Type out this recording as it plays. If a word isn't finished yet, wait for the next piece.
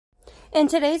In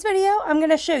today's video, I'm going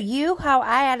to show you how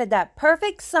I added that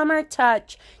perfect summer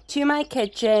touch to my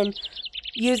kitchen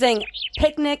using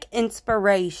picnic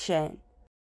inspiration.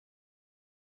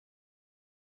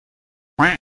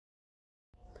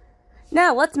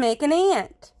 Now let's make an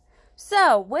ant.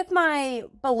 So with my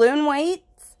balloon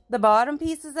weights, the bottom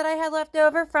pieces that I had left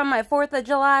over from my 4th of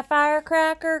July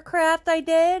firecracker craft I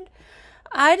did,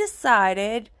 I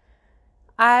decided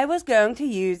I was going to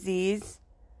use these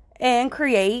and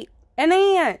create an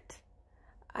ant.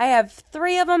 I have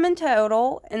 3 of them in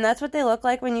total, and that's what they look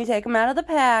like when you take them out of the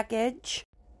package.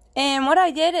 And what I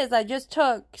did is I just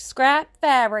took scrap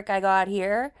fabric I got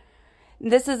here.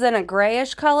 This is in a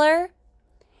grayish color.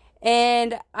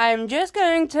 And I'm just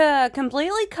going to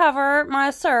completely cover my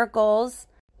circles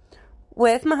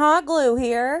with my hot glue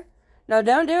here. Now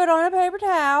don't do it on a paper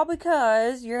towel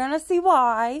because you're going to see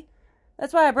why.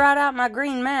 That's why I brought out my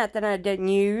green mat that I didn't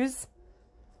use.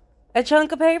 A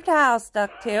chunk of paper towel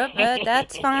stuck to it, but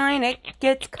that's fine. It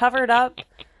gets covered up.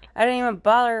 I didn't even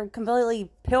bother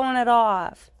completely peeling it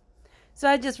off. So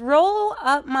I just roll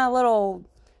up my little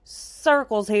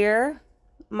circles here,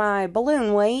 my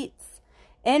balloon weights,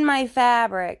 and my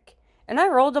fabric. And I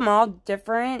rolled them all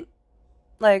different.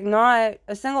 Like, not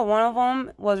a single one of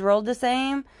them was rolled the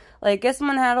same. Like, this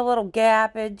one had a little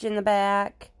gappage in the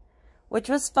back, which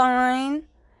was fine.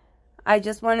 I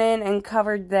just went in and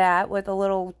covered that with a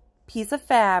little piece of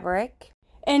fabric.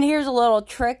 And here's a little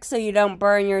trick so you don't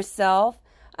burn yourself.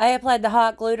 I applied the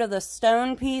hot glue to the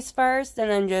stone piece first and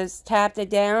then just tapped it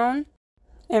down.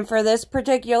 And for this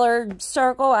particular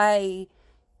circle, I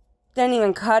didn't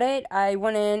even cut it. I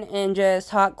went in and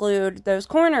just hot glued those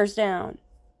corners down.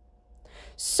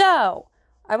 So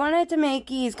I wanted to make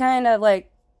these kind of like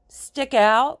stick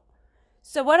out.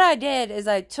 So what I did is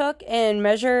I took and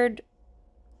measured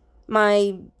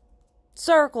my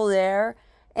circle there.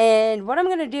 And what I'm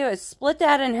going to do is split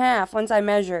that in half once I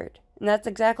measured. And that's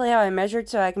exactly how I measured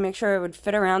so I can make sure it would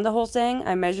fit around the whole thing.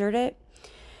 I measured it.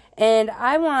 And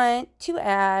I want to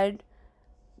add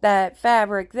that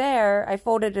fabric there. I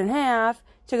folded in half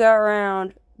to go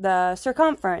around the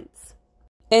circumference.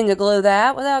 And to glue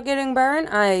that without getting burned,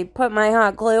 I put my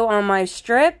hot glue on my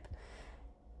strip.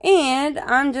 And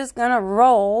I'm just going to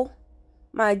roll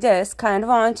my disc kind of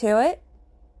onto it.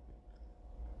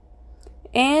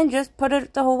 And just put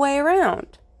it the whole way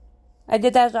around. I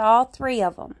did that to all 3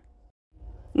 of them.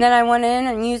 And then I went in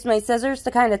and used my scissors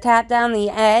to kind of tap down the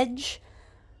edge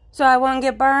so I wouldn't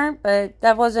get burnt, but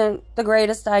that wasn't the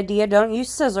greatest idea. Don't use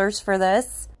scissors for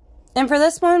this. And for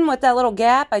this one, with that little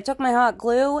gap, I took my hot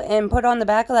glue and put on the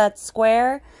back of that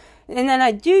square. And then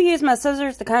I do use my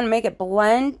scissors to kind of make it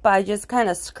blend by just kind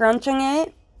of scrunching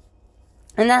it.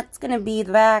 And that's going to be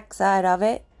the back side of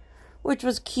it, which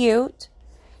was cute.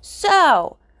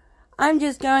 So, I'm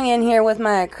just going in here with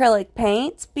my acrylic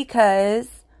paints because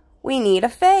we need a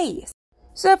face.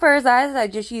 So for his eyes, I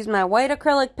just used my white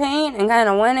acrylic paint and kind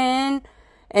of went in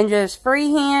and just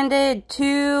freehanded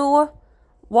 2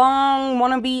 long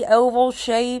wannabe oval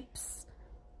shapes.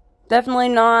 Definitely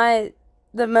not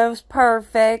the most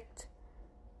perfect.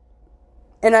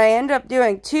 And I ended up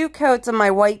doing 2 coats of my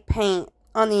white paint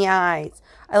on the eyes.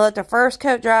 I let the first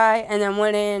coat dry and then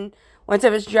went in once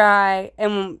it was dry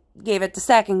and gave it the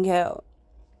second coat.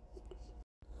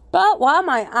 But while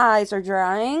my eyes are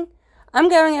drying, I'm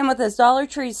going in with this Dollar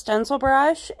Tree stencil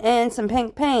brush and some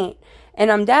pink paint.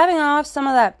 And I'm dabbing off some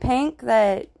of that pink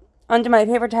that onto my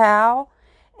paper towel.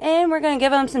 And we're going to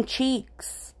give him some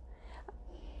cheeks.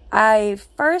 I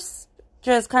first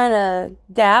just kind of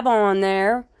dab on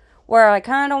there where I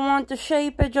kind of want the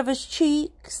shapeage of his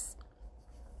cheeks.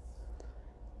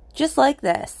 Just like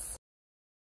this.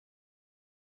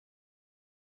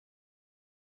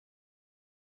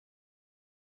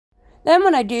 Then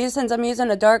what I do, since I'm using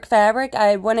a dark fabric,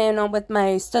 I went in with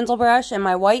my stencil brush and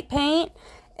my white paint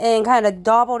and kind of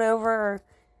dabbled over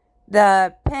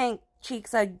the pink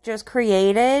cheeks I just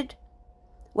created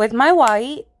with my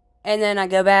white. And then I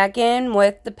go back in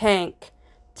with the pink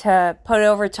to put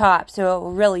over top so it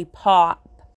will really pop.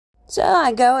 So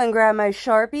I go and grab my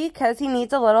Sharpie because he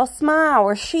needs a little smile.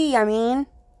 Or she, I mean.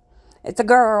 It's a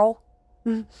girl.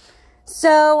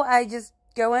 So I just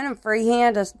go in and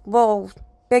freehand a little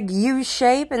big U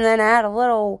shape and then add a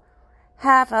little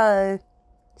half a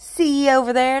C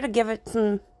over there to give it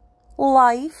some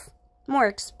life, more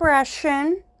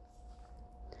expression.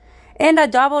 And I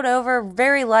dabbled over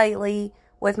very lightly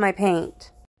with my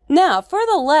paint. Now for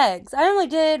the legs, I only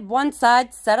did one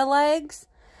side set of legs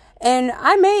and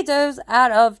I made those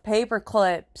out of paper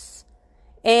clips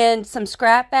and some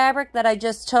scrap fabric that I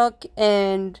just took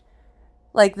and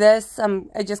like this,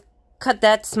 I just cut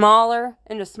that smaller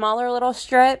into smaller little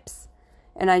strips.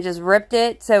 and I just ripped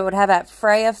it so it would have that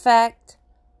fray effect.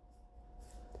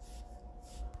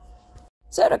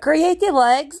 So to create the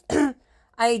legs,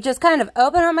 I just kind of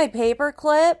open up my paper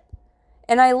clip,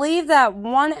 and I leave that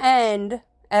one end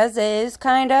as is,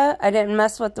 kinda. I didn't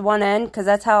mess with the one end, because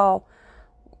that's how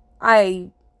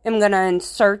I am going to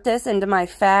insert this into my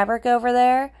fabric over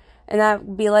there. And that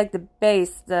would be like the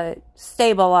base that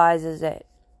stabilizes it.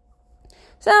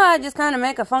 So I just kind of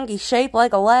make a funky shape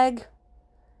like a leg.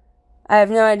 I have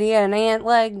no idea an ant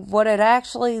leg, what it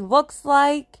actually looks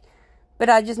like, but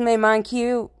I just made mine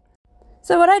cute.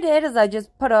 So what I did is I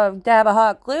just put a dab of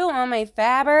hot glue on my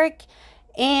fabric,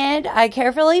 and I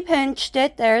carefully pinched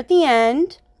it there at the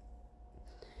end.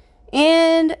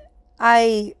 And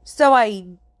so I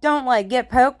don't like get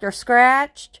poked or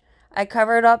scratched, I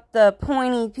covered up the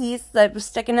pointy piece that was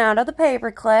sticking out of the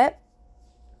paper clip.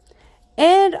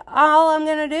 And all I'm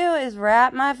going to do is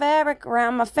wrap my fabric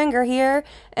around my finger here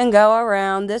and go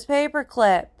around this paper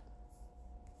clip.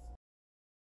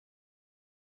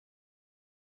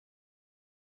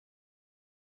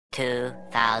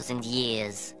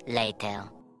 $2,000 later.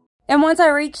 And once I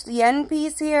reach the end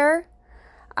piece here,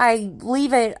 I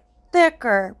leave it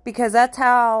thicker, because that's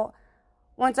how,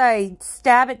 once I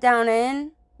stab it down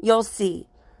in, you'll see.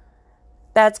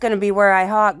 That's going to be where I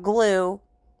hot glue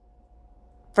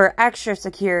for extra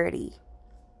security.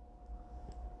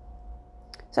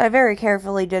 So I very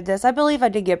carefully did this. I believe I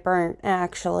did get burnt,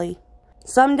 actually.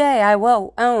 Someday I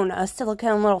will own a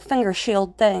silicone little finger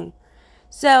shield thing.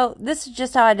 So this is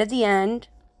just how I did the end.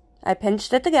 I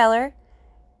pinched it together,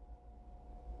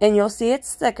 and you'll see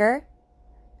it's thicker.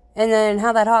 And then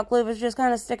how that hot glue was just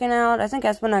kind of sticking out. I think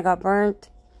that's when I got burnt.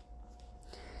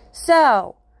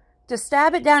 So, to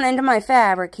stab it down into my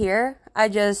fabric here, I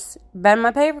just bend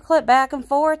my paper clip back and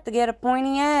forth to get a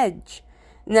pointy edge.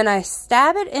 And then I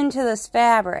stab it into this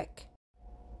fabric.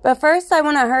 But first I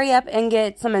want to hurry up and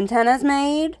get some antennas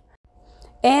made.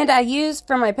 And I used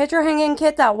for my picture hanging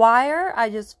kit that wire. I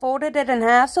just folded it in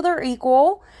half so they're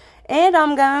equal. And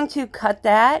I'm going to cut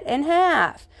that in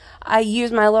half. I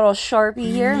use my little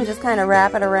Sharpie here and just kind of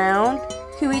wrap it around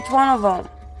to each one of them.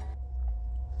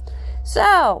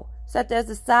 So, set those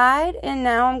aside, and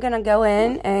now I'm going to go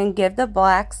in and give the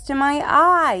blacks to my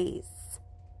eyes.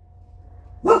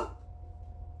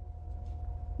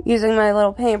 Using my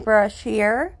little paintbrush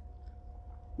here.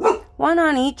 One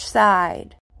on each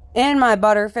side. And my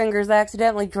butterfingers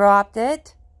accidentally dropped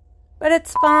it, but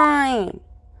it's fine.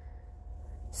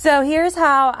 So here's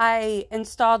how I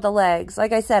installed the legs.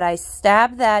 Like I said, I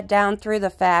stabbed that down through the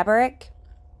fabric.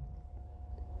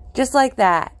 Just like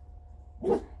that.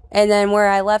 And then where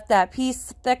I left that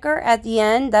piece thicker at the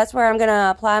end, that's where I'm going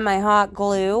to apply my hot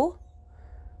glue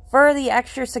for the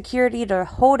extra security to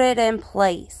hold it in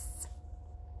place.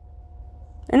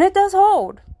 And it does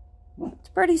hold. It's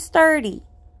pretty sturdy.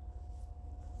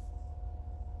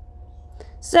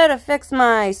 So to fix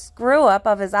my screw up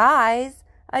of his eyes,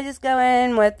 I just go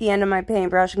in with the end of my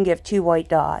paintbrush and give 2 white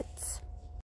dots.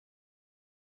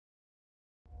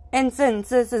 And since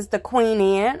this is the queen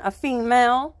ant, a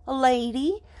female, a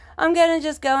lady, I'm going to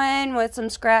just go in with some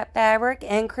scrap fabric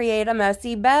and create a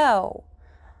messy bow.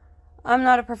 I'm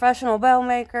not a professional bow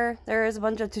maker. There is a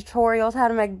bunch of tutorials how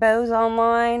to make bows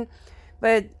online.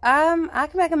 But I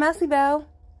can make a messy bow.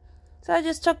 So I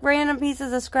just took random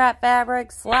pieces of scrap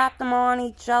fabric, slapped them on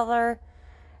each other.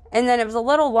 And then it was a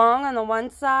little long on the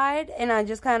one side. And I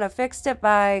just kind of fixed it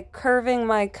by curving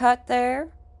my cut there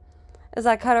as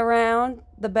I cut around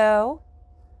the bow.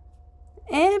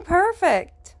 And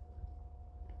perfect.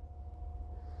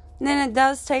 And then it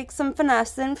does take some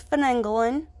finessing,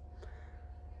 finagling.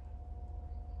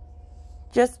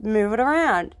 Just move it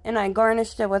around. And I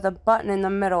garnished it with a button in the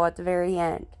middle at the very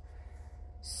end.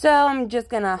 So I'm just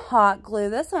going to hot glue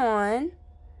this on.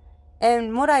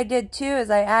 And what I did too is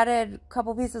I added a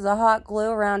couple pieces of hot glue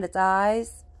around its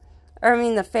eyes. Or I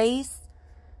mean the face.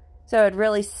 So it'd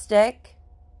really stick.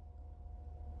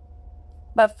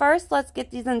 But first let's get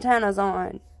these antennas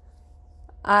on.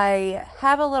 I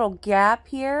have a little gap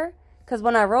here. Because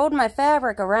when I rolled my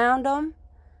fabric around them,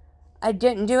 I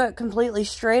didn't do it completely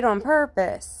straight on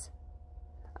purpose.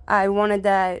 I wanted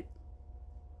that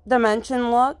dimension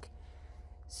look.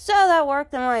 So that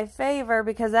worked in my favor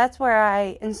because that's where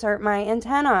I insert my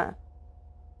antenna.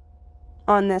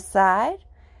 On this side.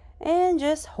 And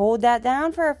just hold that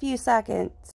down for a few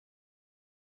seconds.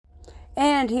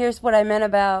 And here's what I meant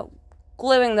about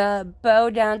gluing the bow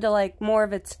down to like more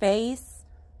of its face.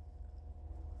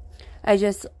 I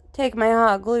just take my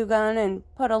hot glue gun and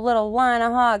put a little line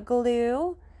of hot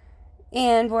glue.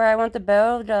 And where I want the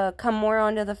bow to come more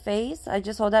onto the face, I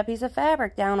just hold that piece of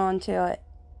fabric down onto it.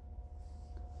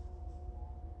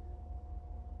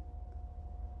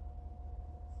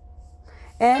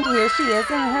 And here she is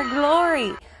in her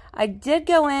glory. I did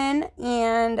go in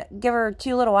and give her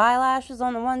 2 little eyelashes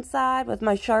on the one side with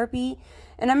my Sharpie.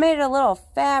 And I made a little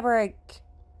fabric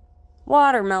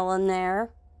watermelon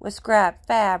there with scrap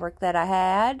fabric that I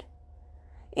had.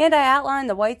 And I outlined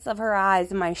the whites of her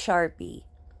eyes in my Sharpie.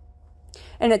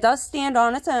 And it does stand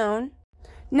on its own.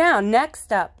 Now,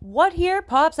 next up, what here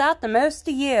pops out the most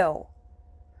to you?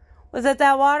 Was it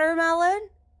that watermelon?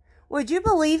 Would you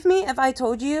believe me if I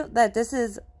told you that this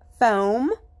is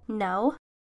foam? No.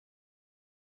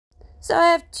 So I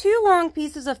have 2 long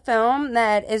pieces of foam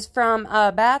that is from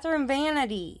a bathroom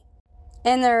vanity.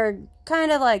 And they're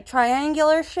kind of like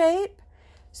triangular shape.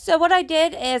 So what I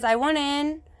did is I went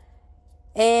in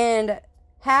and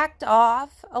hacked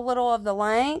off a little of the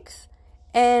length.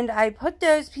 And I put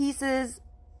those pieces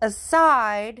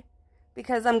aside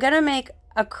because I'm going to make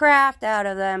a craft out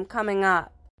of them coming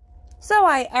up. So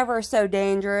I ever so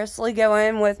dangerously go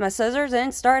in with my scissors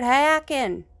and start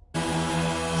hacking.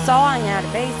 Sawing at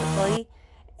it basically.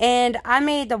 And I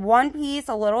made the one piece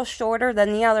a little shorter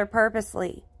than the other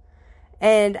purposely.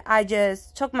 And I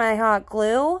just took my hot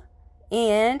glue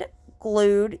and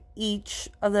glued each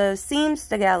of those seams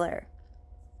together.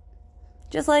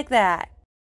 Just like that.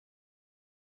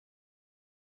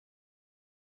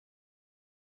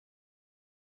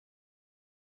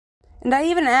 And I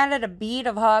even added a bead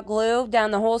of hot glue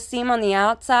down the whole seam on the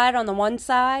outside on the one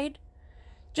side,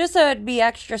 just so it'd be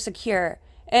extra secure.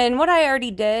 And what I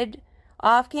already did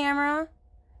off camera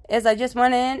is I just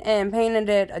went in and painted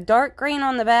it a dark green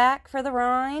on the back for the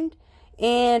rind,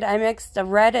 and I mixed a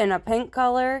red and a pink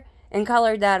color and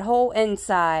colored that whole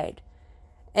inside.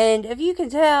 And if you can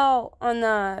tell on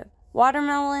the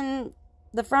watermelon,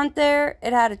 the front there,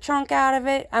 it had a chunk out of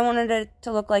it. I wanted it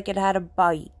to look like it had a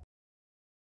bite.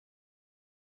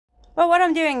 But what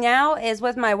I'm doing now is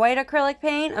with my white acrylic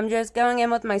paint, I'm just going in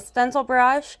with my stencil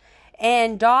brush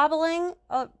and dabbing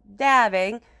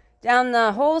down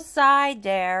the whole side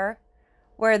there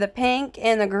where the pink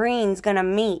and the green's gonna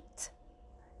meet.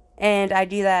 And I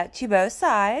do that to both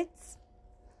sides.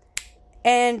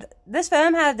 And this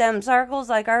foam had them circles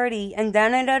like already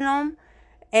indented in them.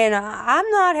 And I'm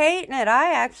not hating it.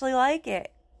 I actually like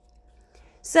it.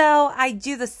 So I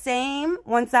do the same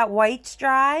once that white's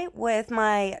dry with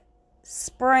my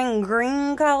spring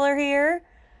green color here.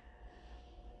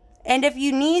 And if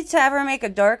you need to ever make a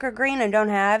darker green and don't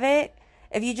have it,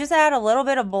 if you just add a little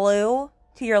bit of blue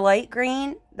to your light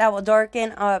green, that will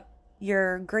darken up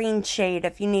your green shade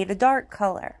if you need a dark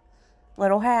color.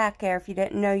 Little hack there if you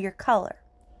didn't know your color.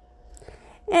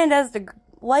 And as the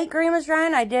light green was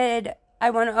drying, I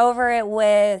went over it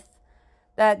with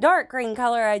that dark green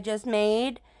color I just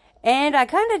made. And I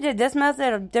kind of did this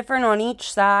method different on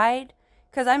each side,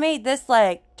 because I made this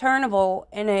like turnable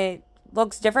and it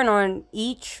looks different on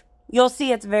each. You'll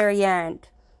see at the very end.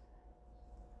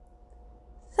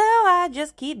 So I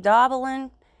just keep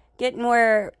dabbling, getting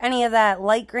where any of that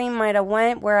light green might have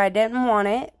went where I didn't want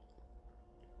it.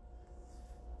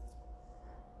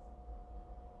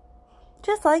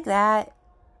 Just like that.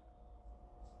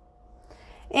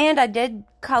 And I did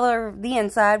color the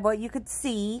inside, what you could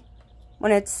see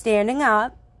when it's standing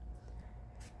up.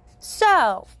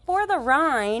 So, for the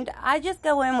rind, I just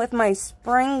go in with my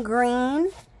spring green.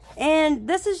 And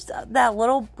this is that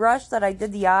little brush that I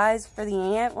did the eyes for the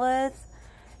ant with.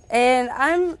 And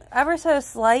I'm ever so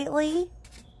slightly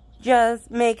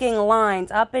just making lines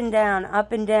up and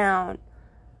down,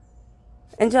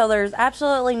 until there's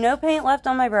absolutely no paint left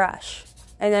on my brush.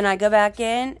 And then I go back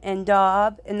in and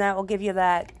dab, and that will give you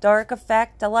that dark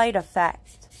effect, a light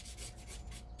effect.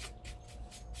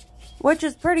 Which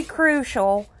is pretty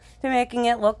crucial to making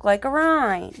it look like a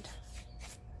rind.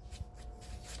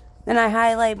 Then I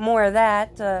highlight more of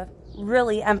that to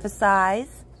really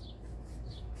emphasize.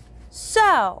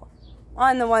 So,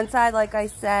 on the one side, like I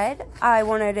said, I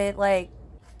wanted it like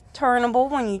turnable.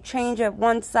 When you change it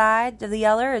one side to the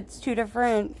other, it's 2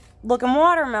 different looking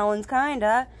watermelons,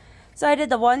 kinda. So I did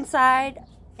the one side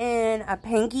in a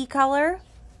pinky color.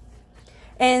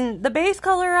 And the base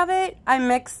color of it, I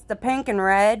mixed the pink and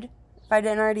red, if I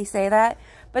didn't already say that.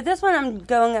 But this one I'm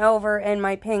going over in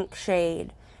my pink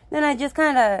shade. Then I just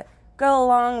kind of go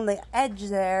along the edge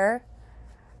there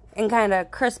and kind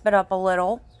of crisp it up a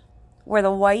little. Where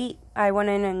the white I went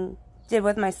in and did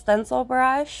with my stencil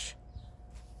brush.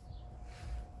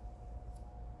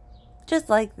 Just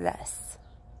like this.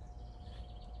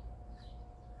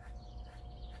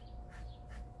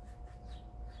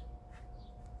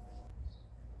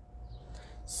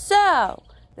 So,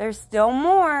 there's still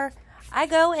more. I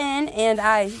go in and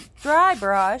I dry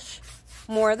brush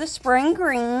more of the spring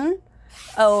green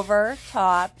over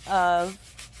top of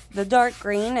the dark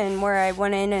green and where I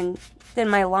went in and did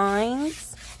my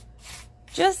lines,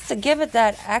 just to give it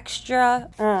that extra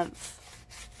oomph.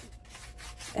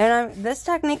 And this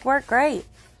technique worked great.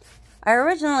 I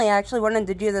originally actually wanted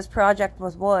to do this project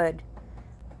with wood,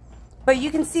 but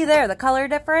you can see there the color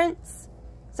difference.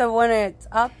 So when it's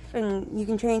up, and you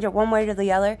can change it one way to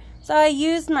the other. So I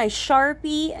used my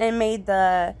Sharpie and made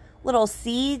the little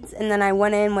seeds, and then I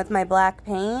went in with my black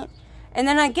paint. And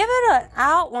then I give it an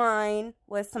outline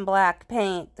with some black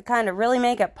paint to kind of really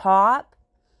make it pop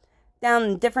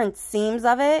down different seams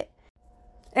of it.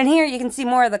 And here you can see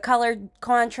more of the color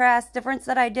contrast difference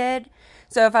that I did.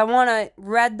 So if I want to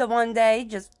red the one day,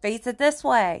 just face it this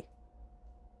way.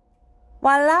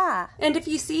 Voila! And if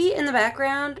you see in the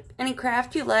background any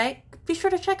craft you like, be sure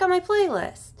to check out my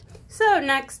playlist. So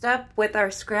next up, with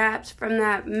our scraps from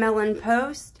that melon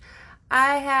post,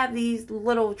 I have these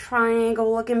little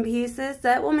triangle looking pieces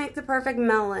that will make the perfect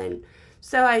melon.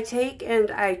 So I take and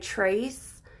I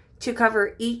trace to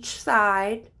cover each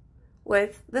side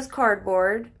with this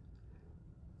cardboard,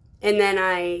 and then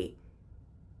I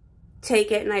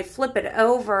take it and I flip it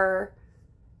over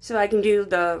so I can do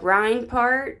the rind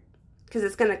part, because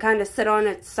it's going to kind of sit on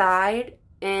its side,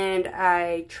 and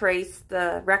I trace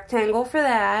the rectangle for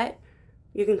that.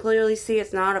 You can clearly see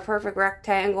it's not a perfect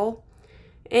rectangle.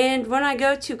 And when I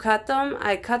go to cut them,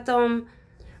 I cut them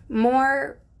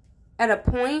more at a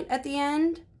point at the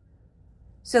end,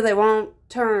 so they won't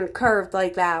turn curved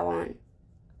like that one.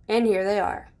 And here they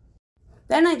are.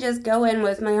 Then I just go in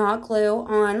with my hot glue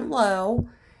on low,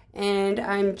 and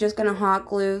I'm just going to hot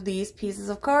glue these pieces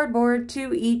of cardboard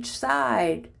to each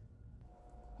side.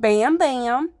 Bam,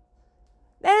 bam.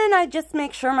 Then I just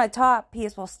make sure my top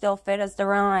piece will still fit as the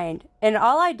rind. And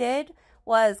all I did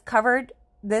was covered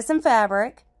this in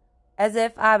fabric as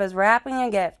if I was wrapping a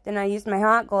gift, and I used my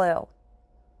hot glue.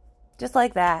 Just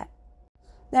like that.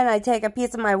 Then I take a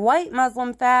piece of my white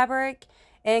muslin fabric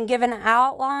and give an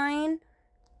outline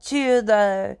to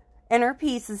the inner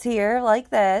pieces here, like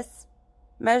this.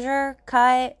 Measure,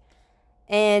 cut,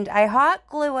 and I hot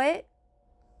glue it,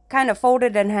 kind of fold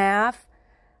it in half.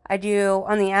 I do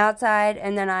on the outside,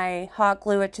 and then I hot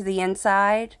glue it to the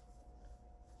inside,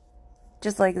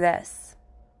 just like this.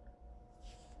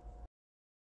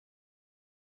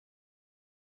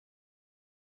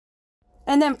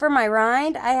 And then for my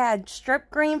rind, I had strip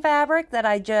green fabric that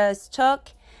I just took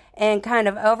and kind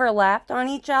of overlapped on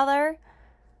each other.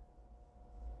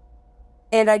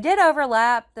 And I did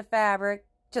overlap the fabric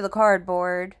to the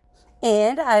cardboard,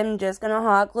 and I'm just going to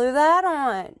hot glue that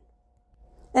on.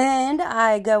 And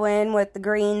I go in with the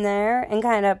green there and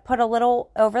kind of put a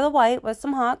little over the white with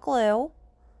some hot glue.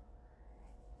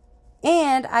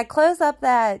 And I close up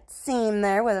that seam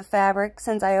there with a fabric,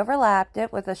 since I overlapped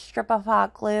it, with a strip of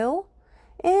hot glue.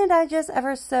 And I just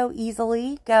ever so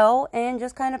easily go and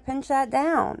just kind of pinch that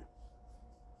down,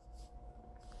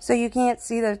 so you can't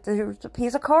see that there's a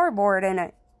piece of cardboard in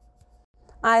it.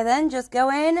 I then just go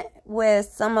in with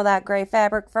some of that gray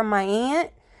fabric from my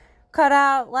aunt, cut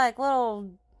out like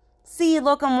little seed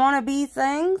looking wannabe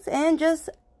things, and just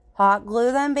hot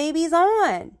glue them babies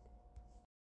on.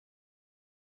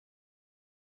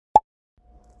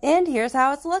 And here's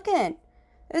how it's looking.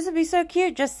 This would be so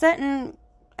cute just sitting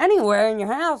anywhere in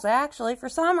your house, actually, for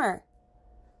summer.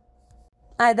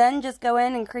 I then just go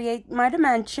in and create my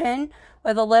dimension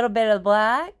with a little bit of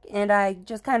black, and I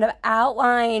just kind of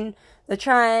outline the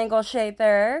triangle shape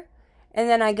there. And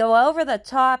then I go over the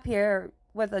top here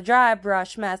with a dry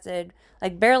brush method,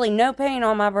 like barely no paint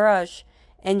on my brush,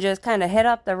 and just kind of hit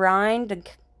up the rind to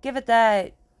give it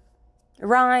that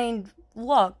rind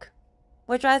look,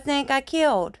 which I think I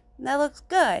killed. That looks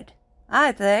good,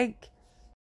 I think.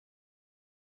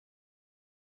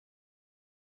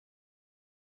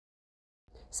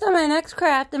 So my next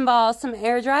craft involves some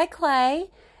air dry clay,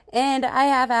 and I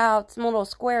have out some little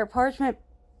square parchment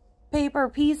paper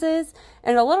pieces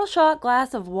and a little shot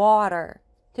glass of water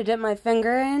to dip my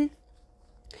finger in.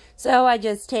 So I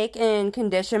just take and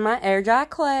condition my air dry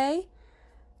clay,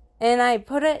 and I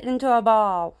put it into a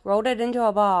ball, rolled it into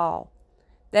a ball.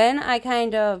 Then I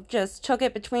kind of just took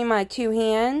it between my two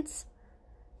hands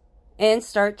and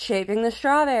start shaping the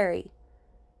strawberry.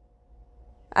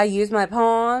 I use my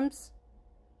palms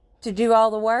to do all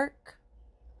the work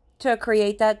to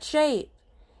create that shape.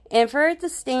 And for it to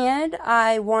stand,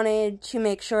 I wanted to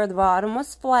make sure the bottom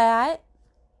was flat.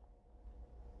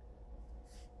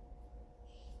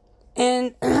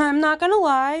 And I'm not gonna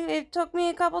lie, it took me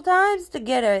a couple times to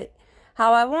get it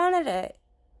how I wanted it.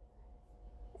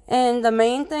 And the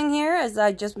main thing here is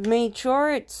I just made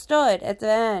sure it stood at the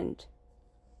end.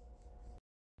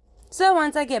 So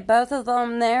once I get both of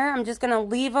them there, I'm just gonna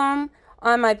leave them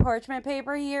on my parchment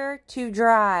paper here to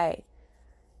dry.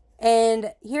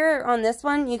 And here on this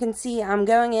one, you can see I'm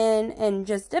going in and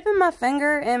just dipping my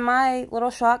finger in my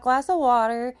little shot glass of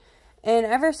water and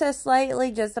ever so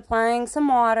slightly just applying some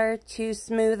water to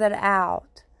smooth it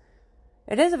out.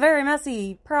 It is a very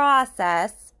messy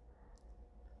process,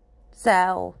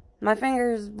 so my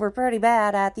fingers were pretty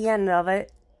bad at the end of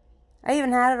it. I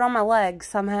even had it on my legs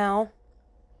somehow.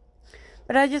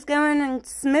 But I just go in and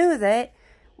smooth it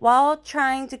while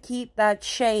trying to keep that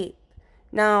shape.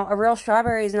 Now, a real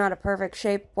strawberry is not a perfect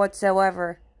shape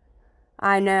whatsoever.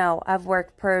 I know, I've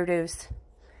worked produce.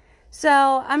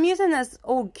 So, I'm using this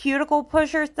old cuticle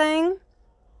pusher thing.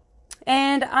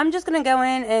 And I'm just going to go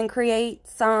in and create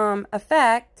some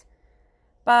effect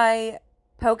by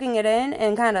poking it in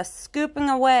and kind of scooping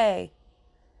away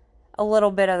a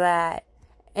little bit of that.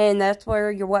 And that's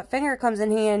where your wet finger comes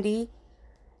in handy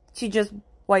to just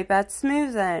wipe that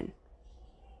smooth in.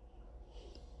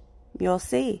 You'll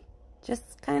see.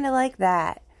 Just kind of like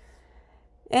that.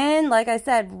 And like I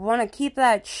said, we want to keep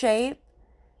that shape.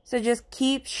 So just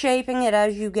keep shaping it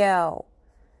as you go.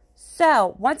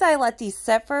 So once I let these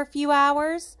set for a few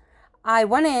hours, I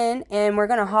went in and we're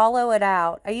going to hollow it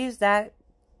out. I used that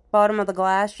bottom of the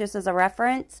glass just as a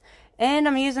reference. And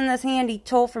I'm using this handy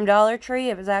tool from Dollar Tree.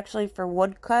 It was actually for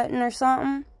wood cutting or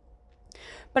something.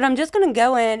 But I'm just going to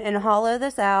go in and hollow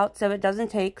this out so it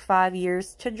doesn't take 5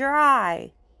 years to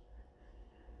dry.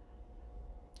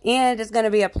 And it's going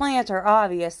to be a planter,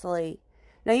 obviously.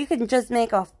 Now, you can just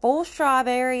make a full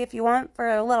strawberry if you want for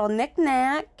a little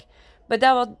knick-knack. But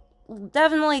that will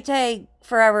definitely take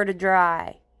forever to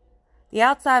dry. The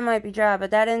outside might be dry,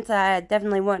 but that inside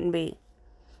definitely wouldn't be.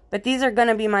 But these are going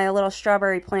to be my little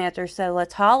strawberry planters, so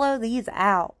let's hollow these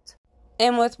out.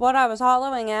 And with what I was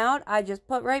hollowing out, I just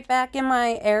put right back in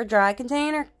my air dry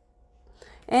container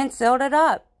and sealed it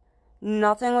up.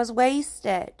 Nothing was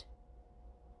wasted.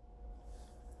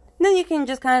 Then you can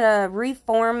just kind of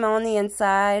reform on the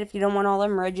inside if you don't want all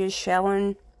them ridges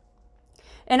showing.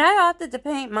 And I opted to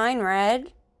paint mine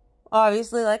red,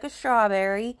 obviously like a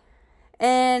strawberry.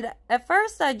 And at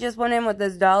first I just went in with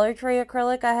this Dollar Tree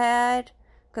acrylic I had,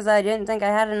 because I didn't think I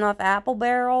had enough apple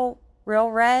barrel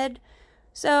real red.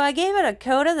 So I gave it a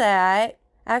coat of that.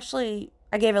 Actually,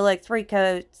 I gave it like 3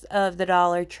 coats of the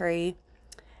Dollar Tree.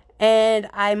 And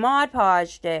I Mod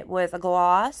Podged it with a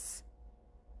gloss.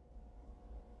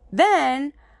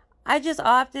 Then, I just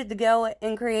opted to go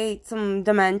and create some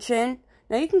dimension.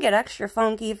 Now, you can get extra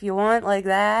funky if you want, like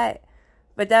that.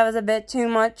 But that was a bit too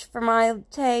much for my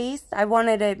taste. I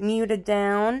wanted it muted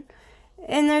down.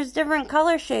 And there's different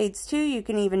color shades, too, you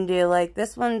can even do. Like,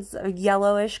 this one's a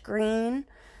yellowish green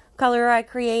color I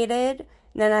created.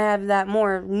 And then I have that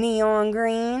more neon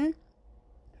green.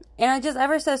 And I just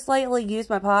ever so slightly used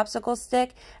my popsicle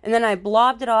stick. And then I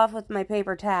blobbed it off with my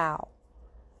paper towel.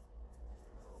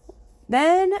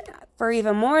 Then, for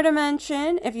even more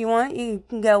dimension, if you want, you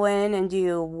can go in and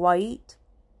do white.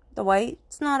 The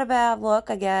white's not a bad look,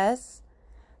 I guess.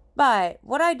 But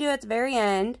what I do at the very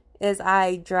end is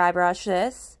I dry brush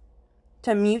this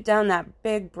to mute down that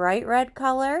big bright red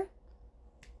color.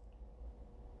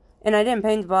 And I didn't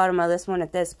paint the bottom of this one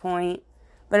at this point,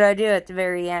 but I do at the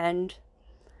very end.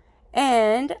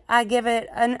 And I give it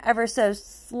an ever so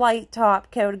slight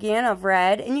top coat again of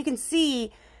red. And you can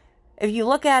see, if you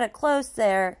look at it close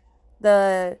there,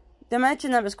 the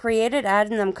dimension that was created,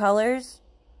 adding them colors,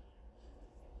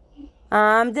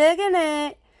 I'm digging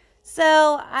it.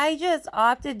 So, I just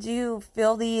opted to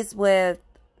fill these with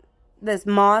this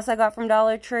moss I got from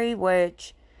Dollar Tree,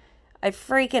 which I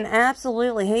freaking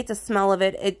absolutely hate the smell of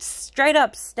it. It straight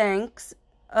up stinks.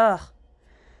 Ugh.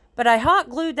 But I hot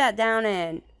glued that down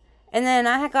in. And then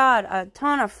I got a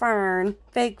ton of fern,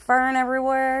 fake fern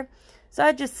everywhere. So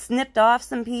I just snipped off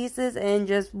some pieces and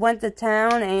just went to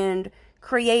town and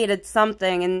created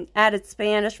something and added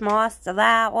Spanish moss to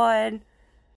that one.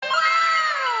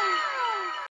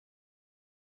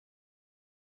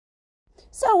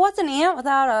 So what's an ant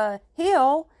without a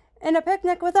hill and a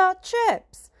picnic without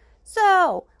chips?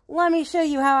 So let me show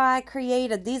you how I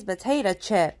created these potato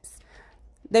chips.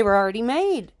 They were already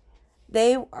made.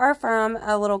 They are from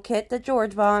a little kit that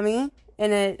George bought me,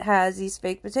 and it has these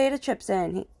fake potato chips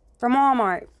in from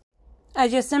Walmart. I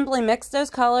just simply mixed those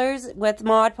colors with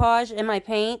Mod Podge in my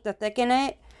paint to thicken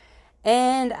it.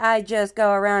 And I just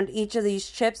go around each of these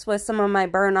chips with some of my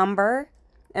burnt umber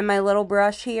and my little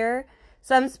brush here.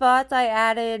 Some spots I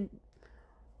added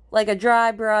like a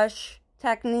dry brush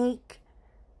technique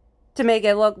to make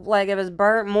it look like it was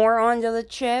burnt more onto the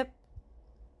chip.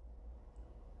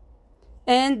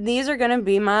 And these are going to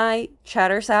be my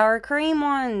cheddar sour cream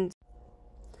ones.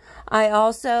 I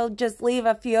also just leave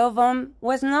a few of them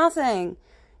with nothing.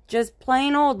 Just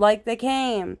plain old like they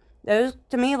came. Those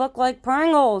to me look like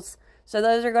Pringles. So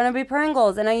those are going to be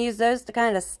Pringles. And I use those to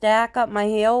kind of stack up my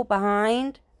heel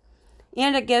behind.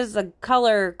 And it gives a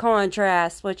color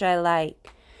contrast, which I like.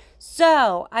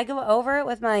 So I go over it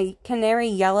with my canary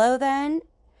yellow then.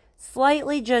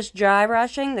 Slightly just dry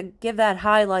brushing to give that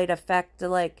highlight effect to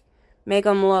like make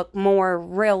them look more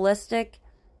realistic.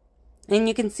 And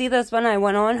you can see this when I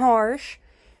went on harsh.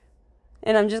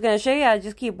 And I'm just going to show you how to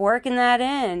just keep working that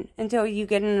in until you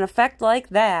get an effect like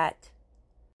that.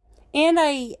 And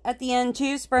I, at the end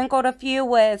too, sprinkled a few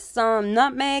with some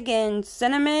nutmeg and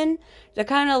cinnamon to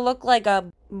kind of look like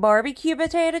a barbecue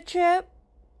potato chip.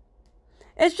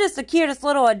 It's just the cutest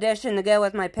little addition to go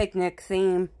with my picnic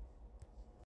theme.